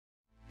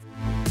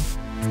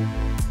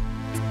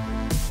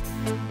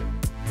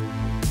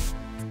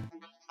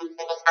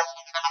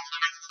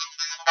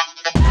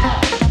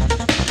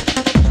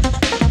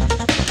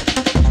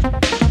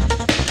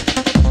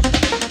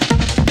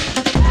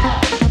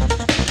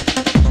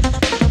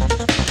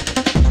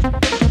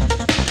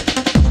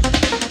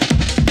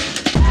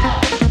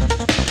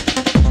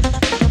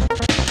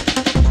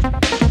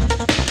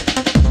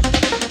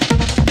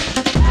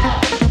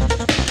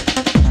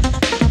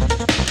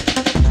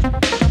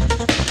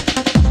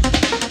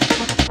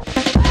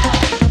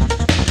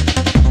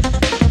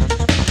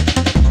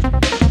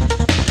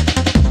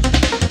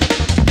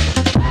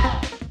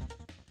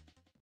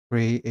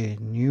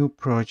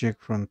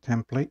project from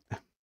template.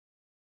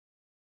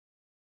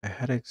 I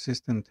had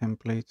existing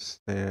templates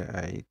that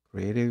I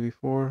created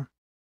before.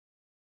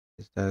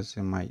 That's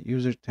in my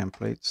user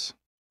templates.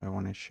 I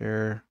want to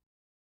share.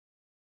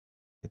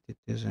 I did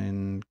this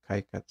in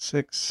KiCad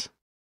 6.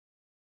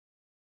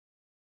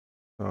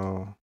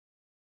 So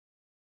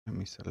let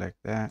me select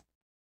that.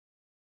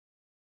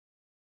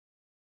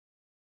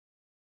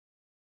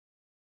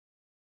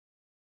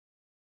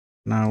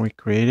 Now we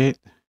create it.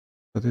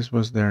 So this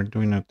was their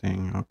Arduino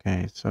thing.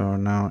 Okay, so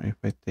now if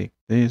I take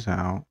this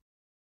out,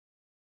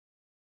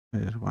 I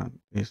just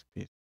want this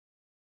piece.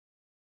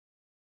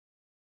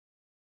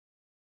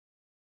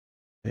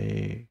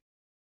 A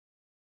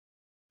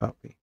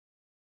copy.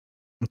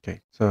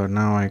 Okay, so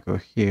now I go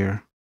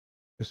here.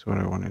 This is what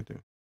I want to do.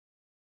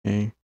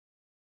 Okay,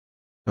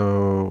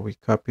 so we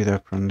copy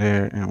that from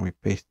there and we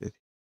paste it.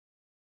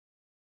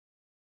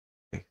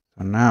 Okay,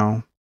 so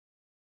now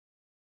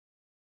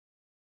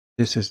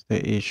this is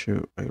the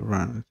issue I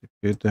run. If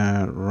you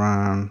don't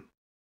run,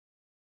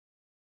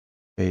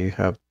 okay, you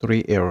have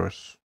 3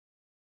 errors.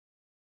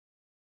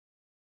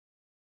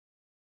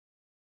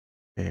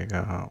 Okay, I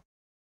got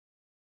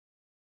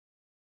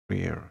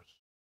 3 errors.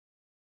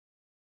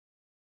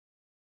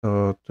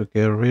 So to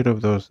get rid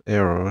of those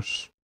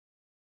errors,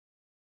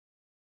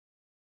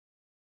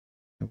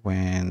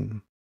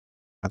 when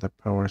at the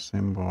power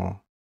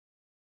symbol,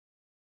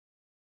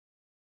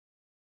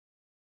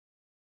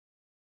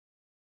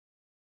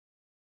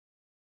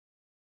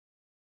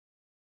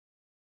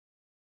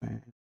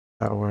 and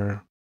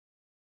power,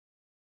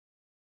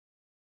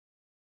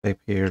 type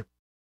here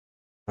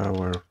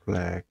power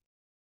flag,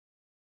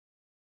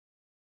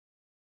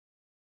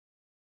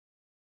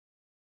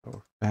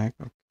 power flag.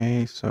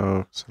 Okay,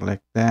 so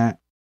select that,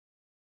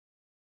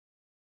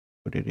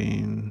 put it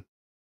in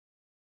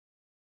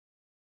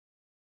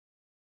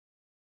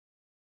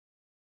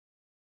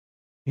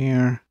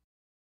here.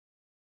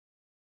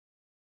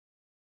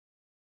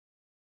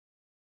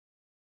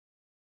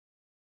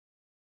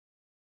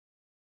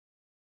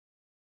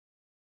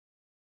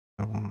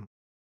 I want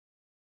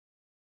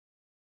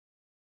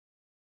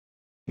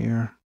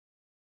here,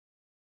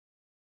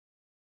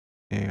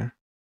 there,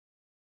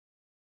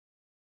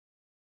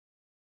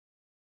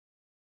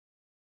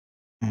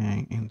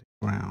 and in the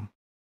ground.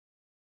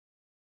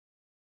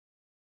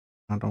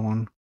 Another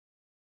one,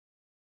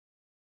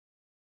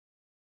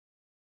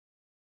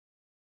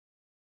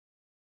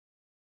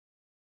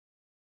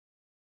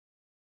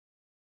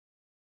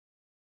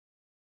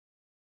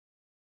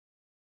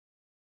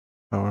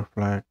 power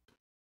flag.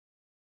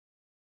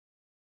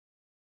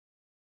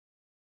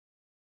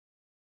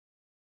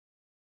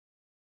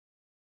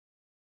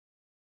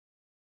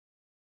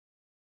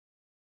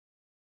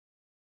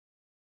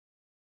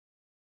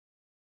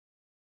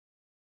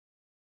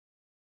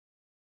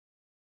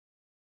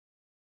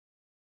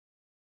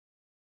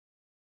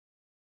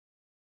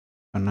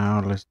 So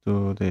now let's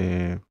do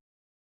the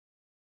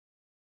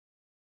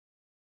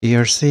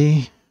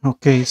ERC.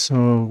 Okay,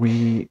 so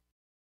we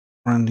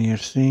run the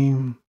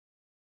ERC.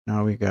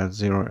 Now we got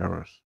 0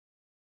 errors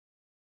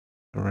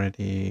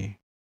already.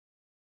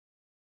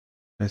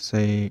 Let's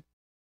say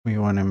we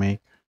want to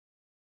make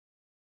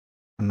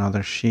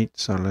another sheet,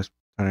 so let's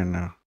put in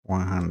a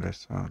 100.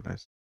 So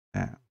let's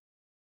add.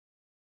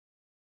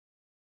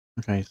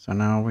 Okay, so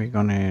now we're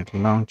gonna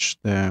launch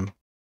the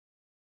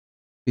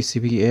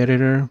PCB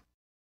editor,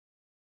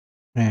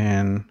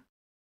 and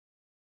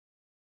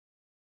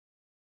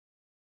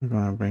we're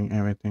gonna bring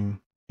everything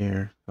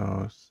here.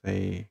 So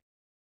say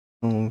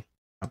tool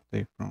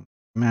update from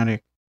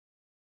Matic.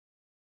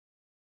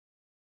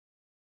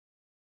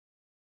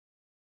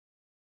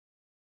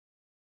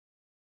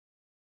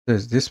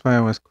 Says this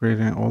file was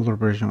created in an older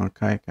version of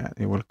KiCad.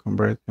 It will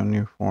convert to a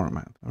new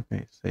format.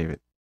 Okay, save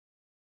it.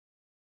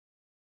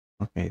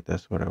 Okay,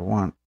 that's what I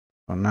want.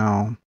 So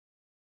now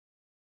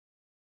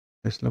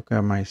let's look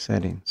at my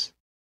settings.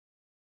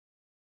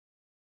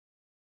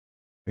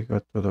 We go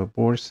to the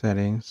board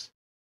settings.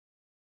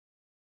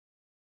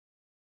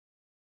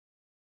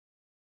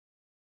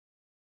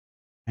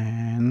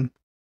 And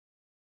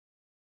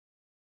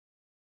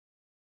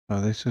so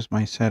this is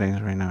my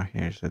settings right now.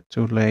 Here's the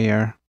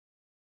 2-layer.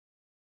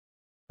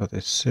 So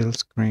the seal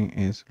screen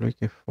is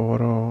Liquid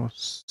Photo,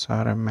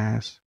 solder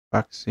mask,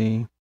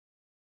 epoxy.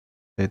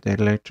 The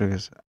dielectric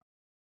is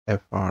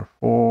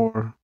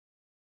FR4.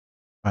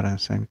 Bottom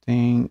same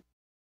thing.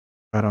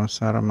 Bottom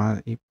solder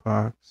mask,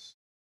 epox.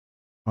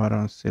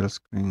 Bottom seal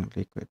screen,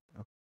 liquid.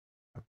 Of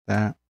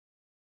that.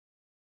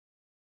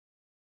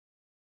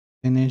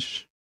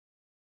 Finish.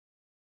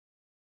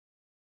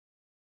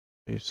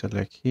 So you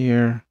select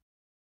here.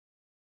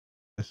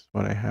 This is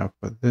what I have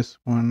for this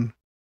one.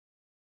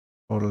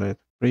 OLED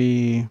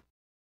free.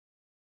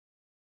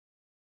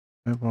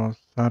 Level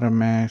solder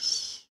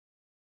mask.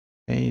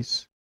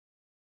 Case.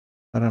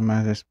 Solder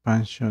mask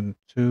expansion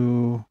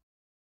 2.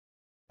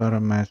 Solder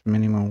mask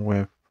minimum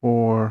wave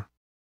 4.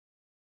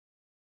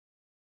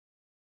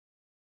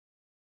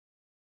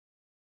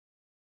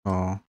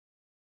 Oh,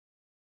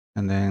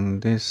 and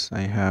then this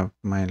I have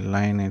my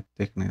line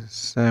thickness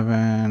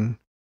 7.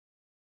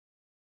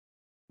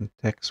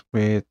 text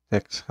width,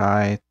 text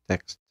height,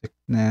 text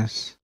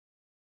thickness.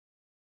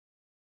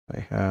 I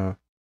have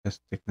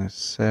text thickness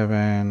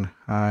 7,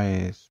 high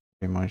is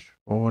pretty much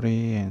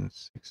 40 and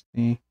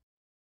 60.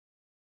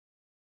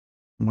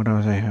 What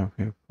else I have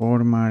here?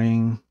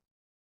 Formatting,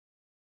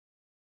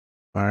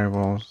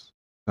 variables,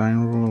 design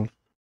rules.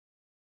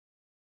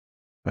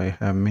 I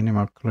have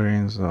minimum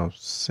clearance of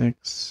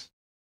 6,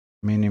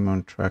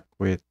 minimum track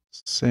width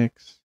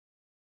 6,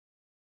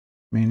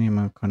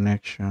 minimum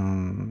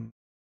connection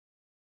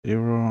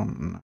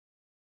 0,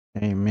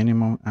 okay,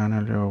 minimum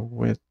analog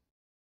width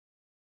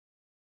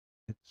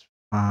it's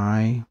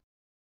 5,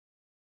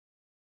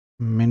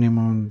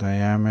 minimum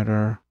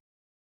diameter,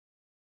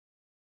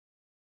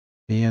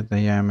 via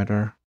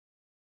diameter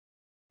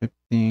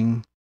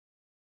 15,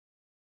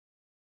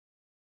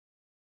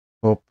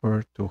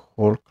 copper to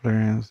hole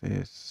clearance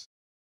is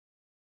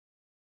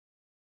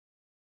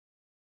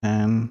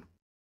 10,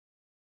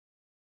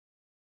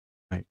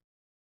 like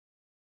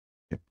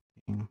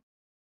 15,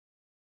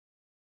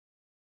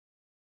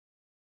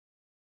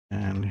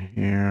 and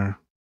here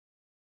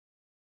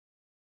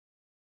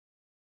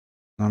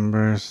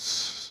numbers,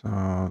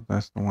 so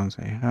that's the ones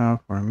I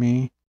have for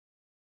me.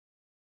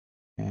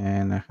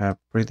 And I have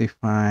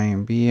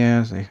predefined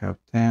BS. I have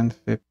 10,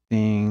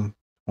 15,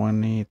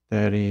 20,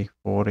 30,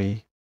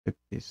 40,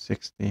 50,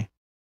 60.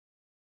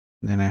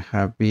 Then I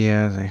have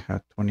BS. I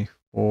have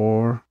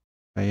 24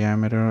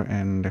 diameter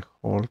and the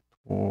whole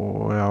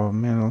 12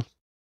 mils.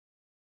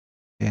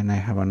 And I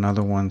have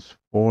another one's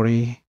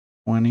 40,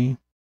 20.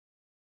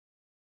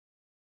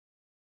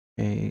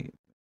 Okay,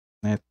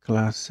 net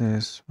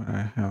classes. What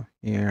I have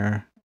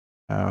here,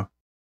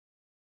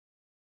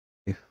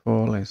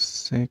 default is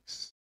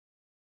 6.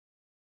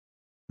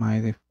 My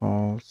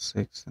default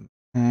 6 and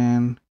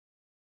 10.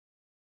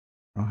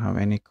 Don't have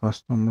any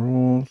custom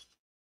rules.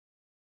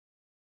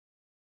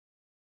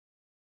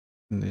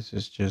 And this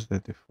is just the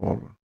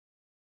default.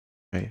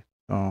 Okay,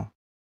 so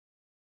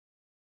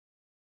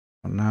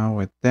now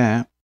with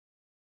that,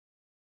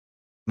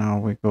 now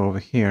we go over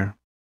here.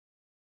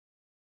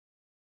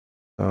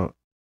 So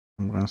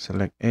I'm going to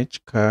select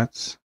edge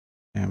cuts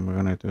and we're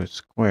going to do a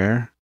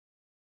square.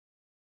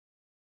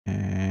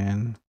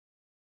 And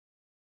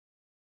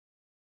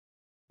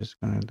just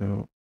going to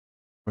do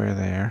square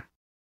there.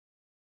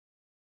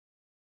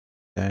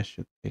 That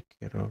should take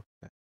care of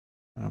that.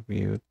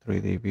 View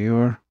 3D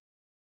viewer.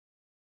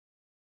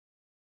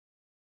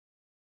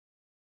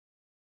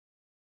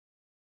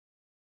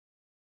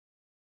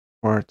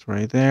 Parts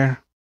right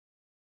there.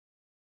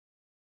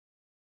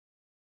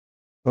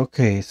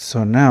 Okay,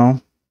 so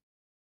now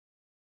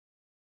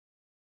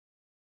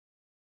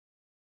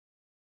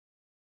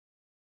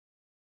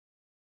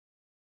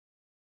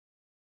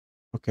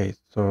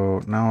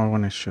I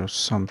want to show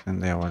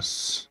something that I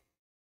was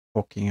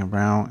poking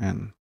around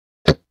and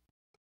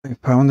I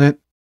found it.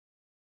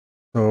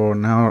 So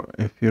now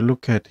if you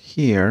look at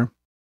here,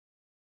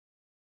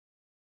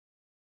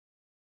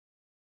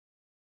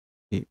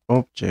 the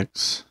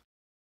objects.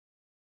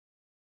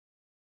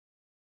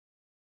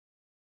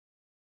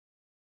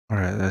 All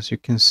right, as you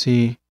can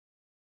see,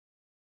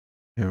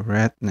 the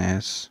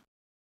redness,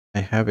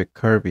 I have a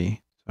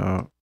curvy,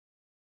 so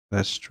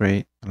that's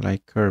straight,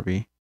 like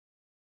curvy.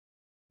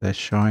 That's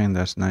showing,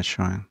 that's not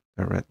showing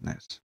the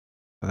redness.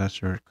 So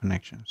that's your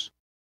connections.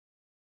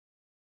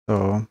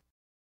 So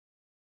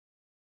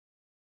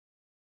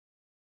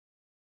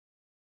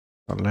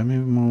let me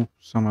move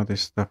some of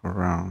this stuff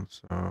around.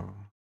 So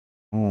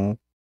move.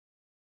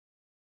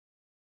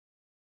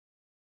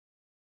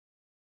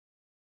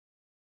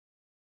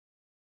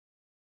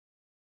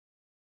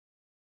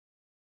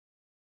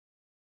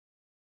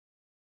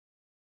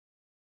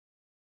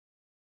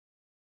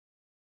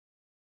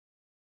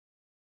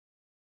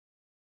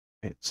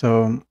 Okay,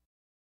 so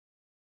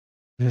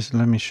just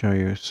let me show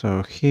you.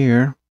 So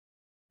here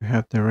you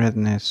have the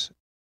redness.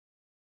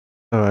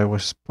 So I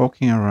was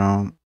poking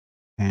around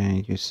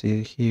and you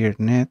see here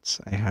nets,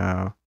 I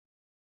have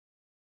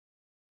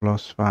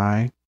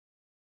 +5.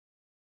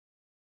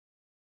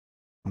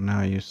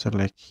 Now you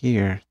select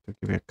here to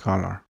give it a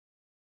color.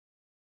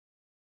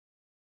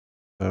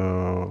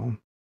 So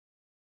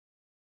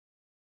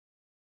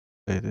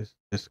say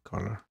this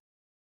color.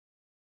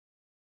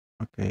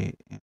 Okay,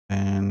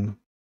 and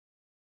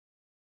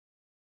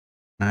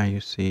now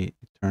you see it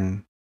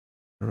turn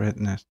the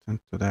redness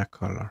into that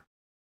color.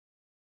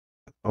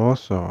 But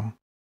also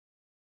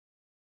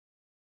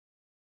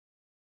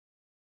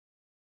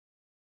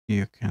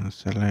you can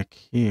select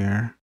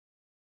here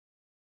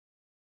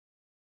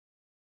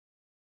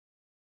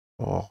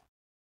all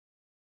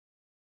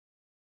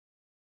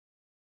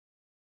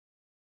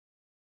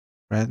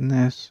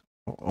redness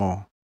or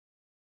all.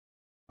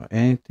 So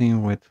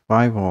anything with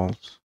 5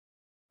 volts,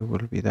 it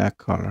will be that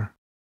color.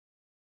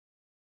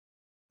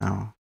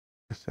 Now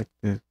select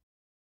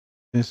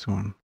this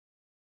one.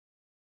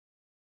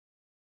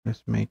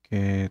 Let's make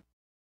it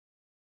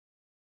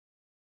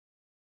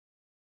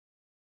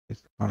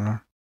this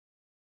color.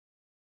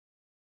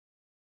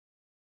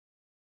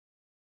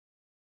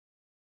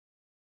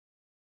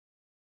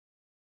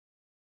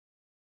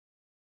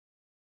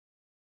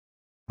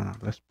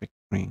 let's pick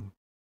green.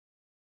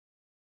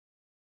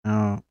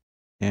 Now,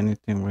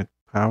 anything with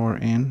power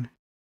in,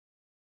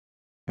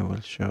 it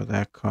will show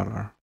that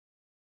color.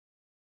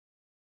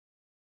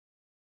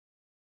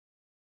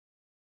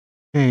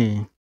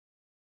 Okay.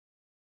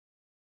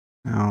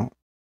 Now,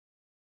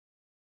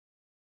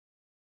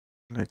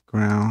 like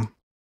ground.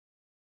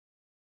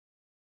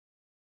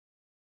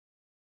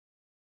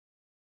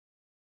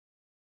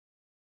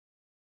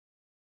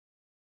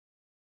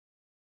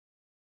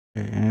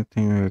 Okay,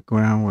 anything with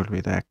ground will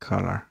be that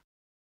color.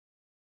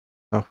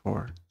 So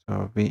forth.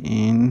 So be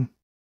in.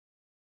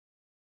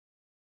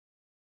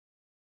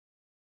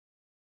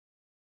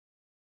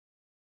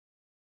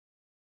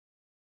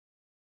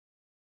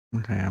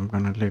 Okay, I'm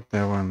gonna leave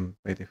that one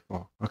by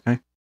default. Okay.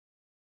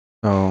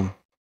 So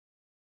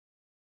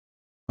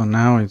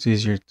now it's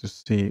easier to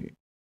see.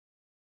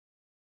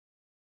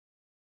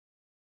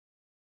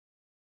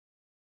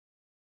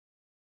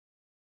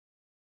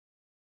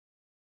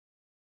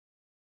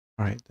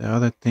 All right. The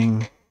other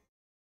thing,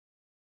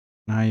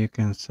 now you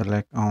can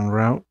select on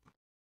route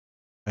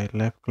by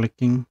left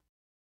clicking.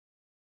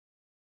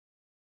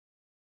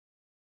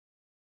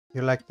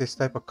 You like this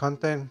type of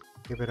content?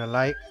 Give it a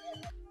like,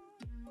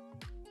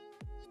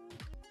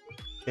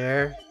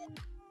 share,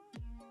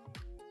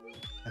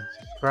 and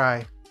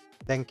subscribe.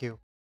 Thank you.